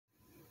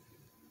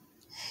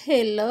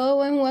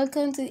Hello and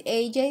welcome to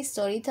AJ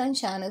Storytime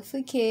channel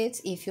for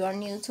kids. If you are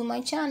new to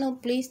my channel,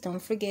 please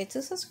don't forget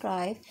to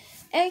subscribe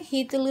and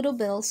hit the little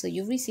bell so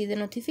you receive the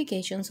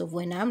notifications of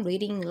when I'm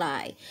reading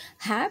live.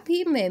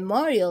 Happy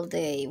Memorial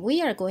Day!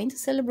 We are going to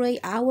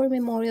celebrate our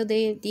Memorial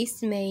Day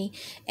this May,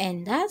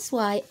 and that's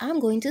why I'm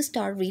going to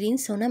start reading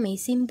some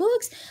amazing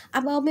books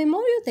about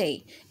Memorial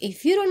Day.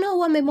 If you don't know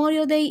what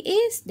Memorial Day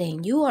is,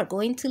 then you are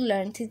going to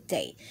learn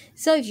today.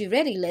 So if you're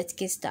ready, let's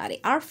get started.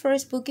 Our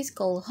first book is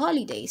called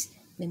Holidays.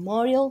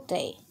 Memorial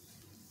Day.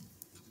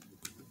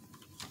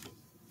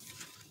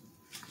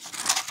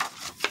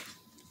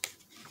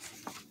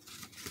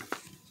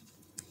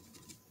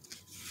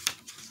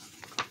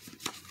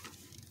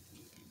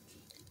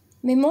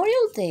 Memorial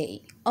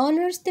Day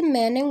honors the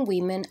men and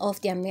women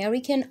of the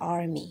American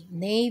Army,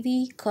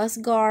 Navy,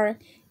 Coast Guard,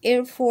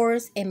 Air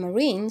Force, and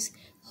Marines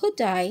who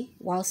died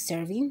while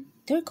serving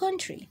their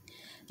country.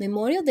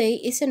 Memorial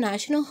Day is a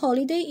national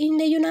holiday in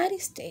the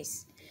United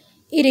States.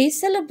 It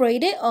is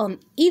celebrated on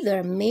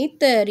either May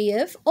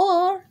 30th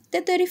or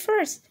the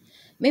 31st.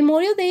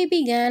 Memorial Day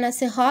began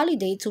as a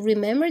holiday to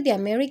remember the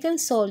American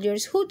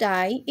soldiers who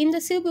died in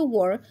the Civil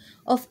War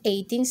of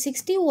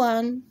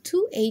 1861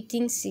 to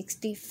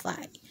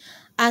 1865.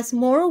 As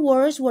more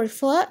wars were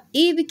fought,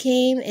 it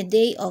became a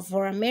day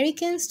for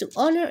Americans to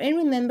honor and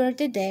remember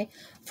the dead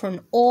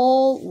from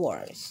all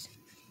wars.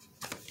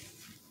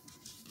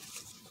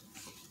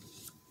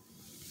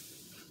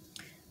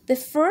 The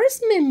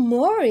first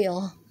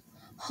memorial.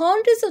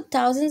 Hundreds of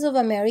thousands of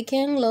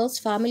Americans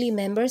lost family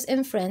members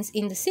and friends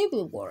in the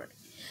Civil War.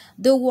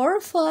 The war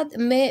fought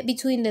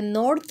between the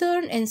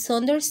northern and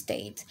southern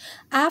states.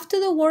 After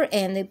the war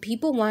ended,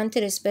 people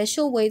wanted a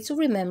special way to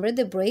remember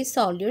the brave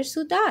soldiers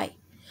who died.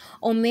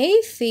 On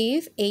May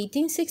 5,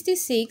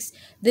 1866,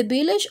 the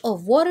village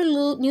of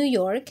Waterloo, New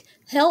York,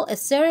 held a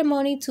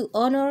ceremony to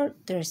honor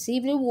their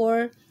Civil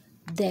War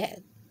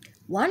dead.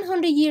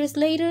 100 years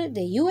later,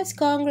 the U.S.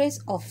 Congress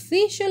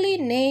officially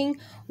named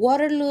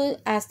Waterloo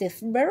as the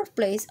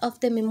birthplace of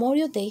the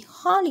Memorial Day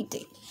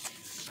holiday.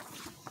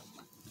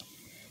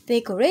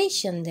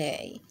 Decoration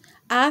Day.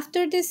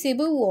 After the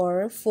Civil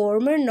War,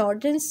 former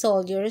Northern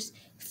soldiers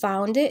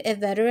founded a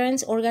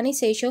veterans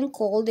organization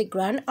called the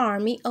Grand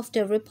Army of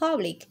the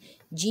Republic,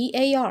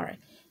 GAR.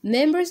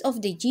 Members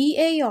of the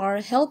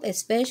GAR held a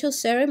special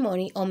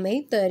ceremony on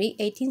May 30,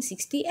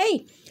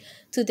 1868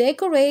 to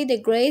decorate the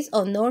graves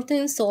of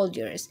Northern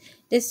soldiers.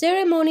 The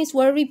ceremonies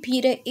were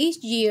repeated each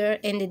year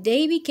and the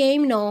day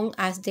became known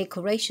as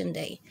Decoration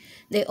Day.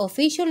 The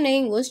official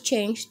name was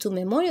changed to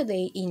Memorial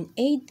Day in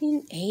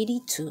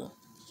 1882.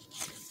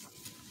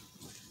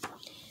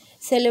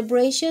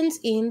 Celebrations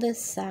in the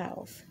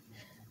South.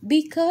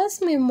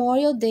 Because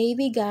Memorial Day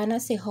began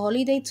as a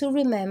holiday to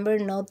remember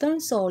Northern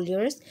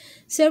soldiers,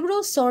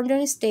 several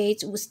Southern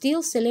states will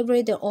still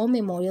celebrate their own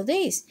Memorial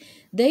Days.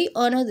 They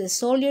honor the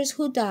soldiers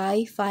who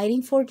died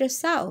fighting for the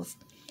South,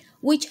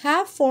 which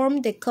have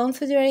formed the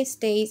Confederate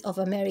States of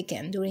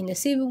America during the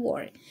Civil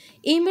War.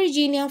 In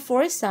Virginia,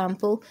 for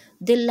example,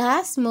 the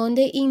last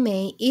Monday in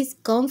May is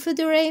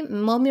Confederate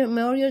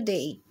Memorial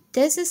Day.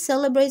 Texas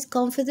celebrates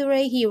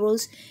Confederate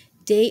Heroes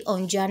Day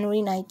on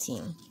January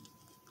 19.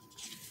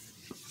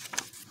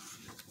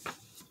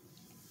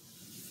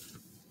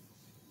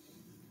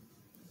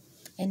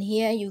 And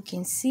here you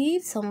can see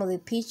some of the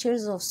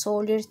pictures of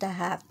soldiers that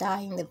have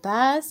died in the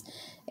past.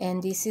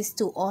 And this is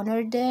to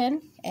honor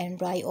them.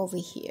 And right over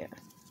here.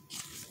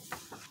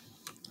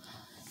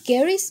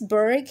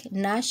 Gettysburg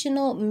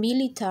National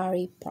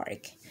Military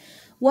Park.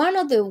 One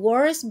of the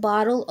worst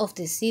battles of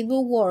the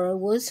Civil War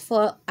was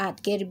fought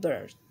at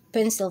Gettysburg,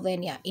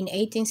 Pennsylvania in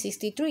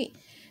 1863.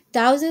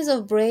 Thousands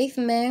of brave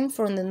men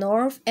from the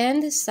North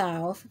and the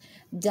South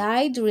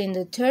died during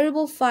the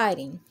terrible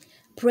fighting.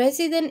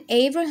 President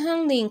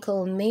Abraham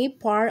Lincoln made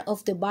part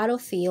of the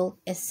battlefield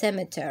a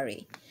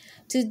cemetery.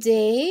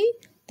 Today,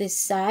 the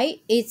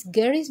site is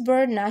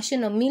Gettysburg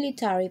National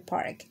Military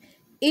Park.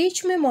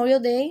 Each Memorial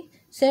Day,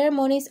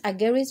 ceremonies at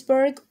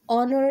Gettysburg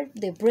honor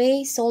the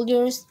brave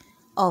soldiers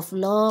of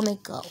long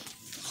ago.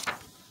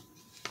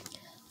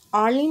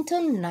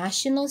 Arlington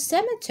National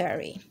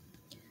Cemetery.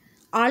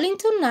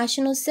 Arlington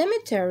National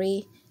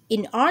Cemetery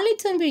in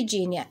Arlington,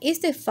 Virginia, is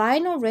the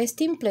final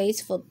resting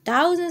place for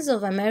thousands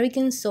of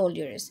American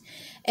soldiers.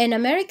 An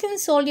American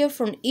soldier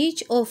from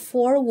each of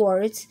four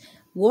wars,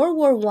 World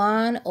War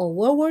I or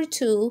World War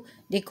II,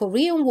 the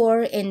Korean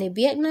War, and the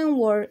Vietnam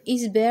War,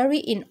 is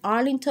buried in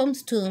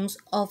Arlington's Tombs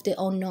of the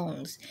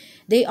Unknowns.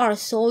 They are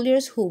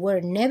soldiers who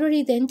were never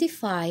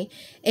identified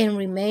and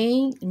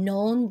remain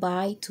known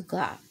by to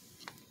God.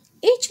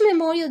 Each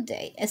Memorial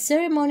Day, a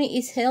ceremony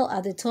is held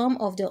at the Tomb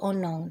of the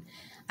Unknown,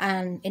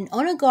 and an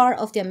honor guard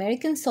of the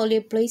American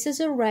soldier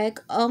places a wreath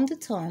on the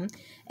tomb,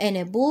 and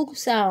a book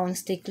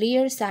sounds the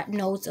clear, sad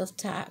notes of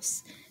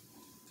taps.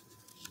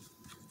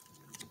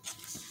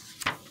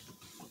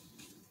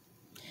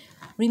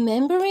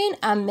 Remembering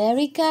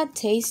America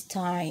takes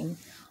time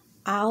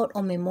out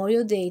on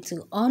Memorial Day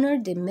to honor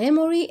the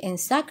memory and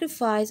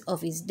sacrifice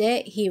of its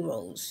dead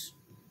heroes.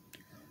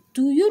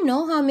 Do you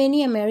know how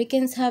many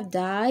Americans have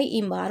died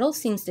in battle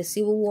since the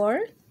Civil War?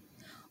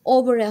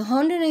 Over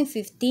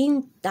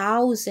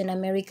 115,000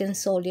 American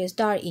soldiers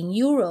died in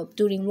Europe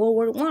during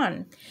World War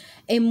I,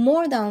 and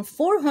more than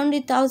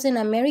 400,000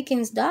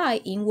 Americans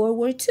died in World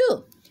War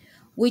II,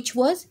 which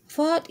was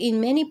fought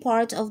in many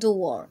parts of the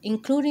war,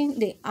 including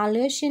the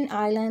Aleutian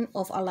Island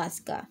of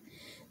Alaska.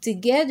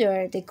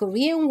 Together, the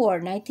Korean War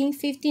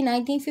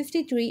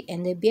 1950-1953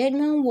 and the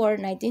Vietnam War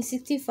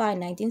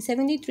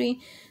 1965-1973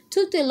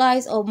 took the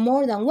lives of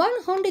more than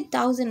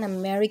 100,000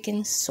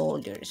 American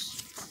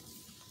soldiers.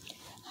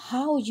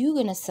 How are you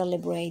going to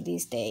celebrate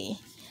this day?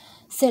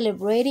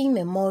 Celebrating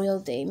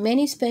Memorial Day.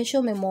 Many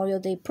special Memorial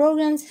Day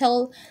programs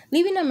help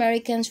living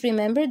Americans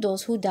remember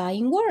those who died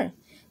in war.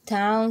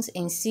 Towns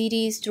and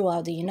cities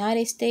throughout the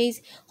United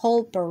States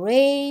hold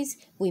parades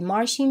with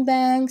marching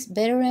bands,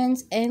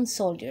 veterans, and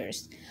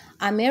soldiers.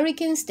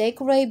 Americans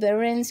decorate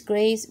veterans'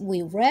 graves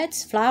with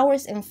wreaths,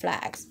 flowers, and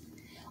flags.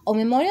 On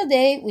Memorial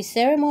Day, with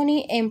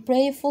ceremony and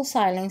prayerful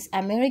silence,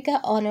 America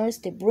honors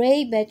the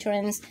brave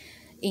veterans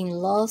in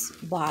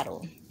lost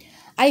battle.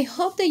 I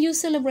hope that you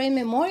celebrate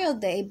Memorial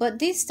Day, but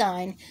this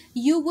time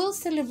you will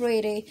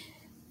celebrate it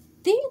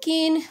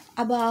thinking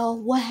about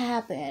what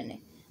happened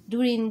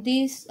during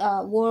this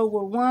World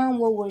War I,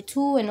 World War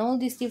II, and all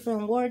these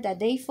different wars that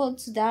they fought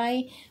to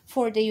die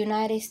for the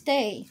United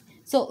States.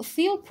 So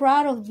feel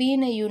proud of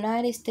being a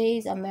United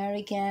States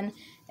American,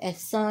 a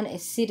son, a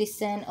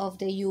citizen of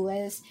the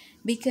U.S.,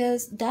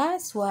 because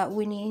that's what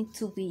we need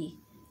to be.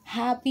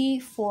 Happy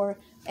for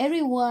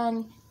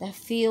everyone that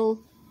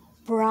feel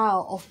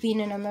proud of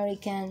being an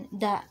American,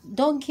 that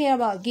don't care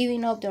about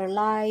giving up their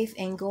life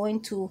and going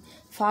to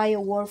fight a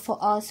war for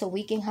us so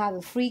we can have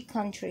a free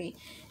country.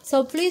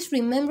 So please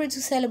remember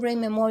to celebrate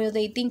Memorial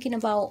Day thinking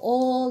about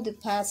all the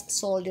past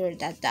soldiers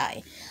that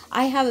died.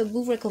 I have a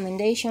book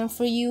recommendation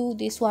for you.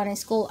 This one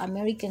is called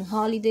American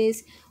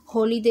Holidays,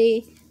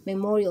 Holiday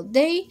Memorial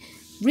Day.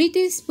 Read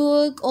this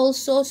book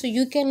also so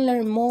you can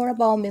learn more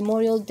about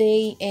Memorial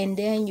Day, and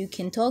then you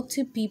can talk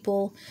to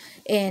people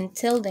and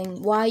tell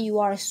them why you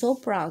are so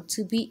proud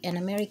to be an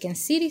American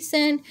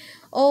citizen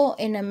or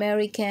an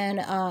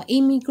American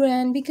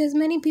immigrant, because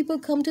many people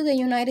come to the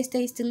United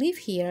States to live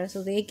here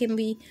so they can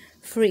be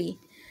free.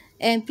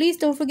 And please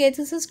don't forget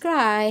to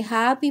subscribe.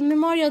 Happy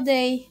Memorial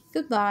Day.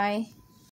 Goodbye.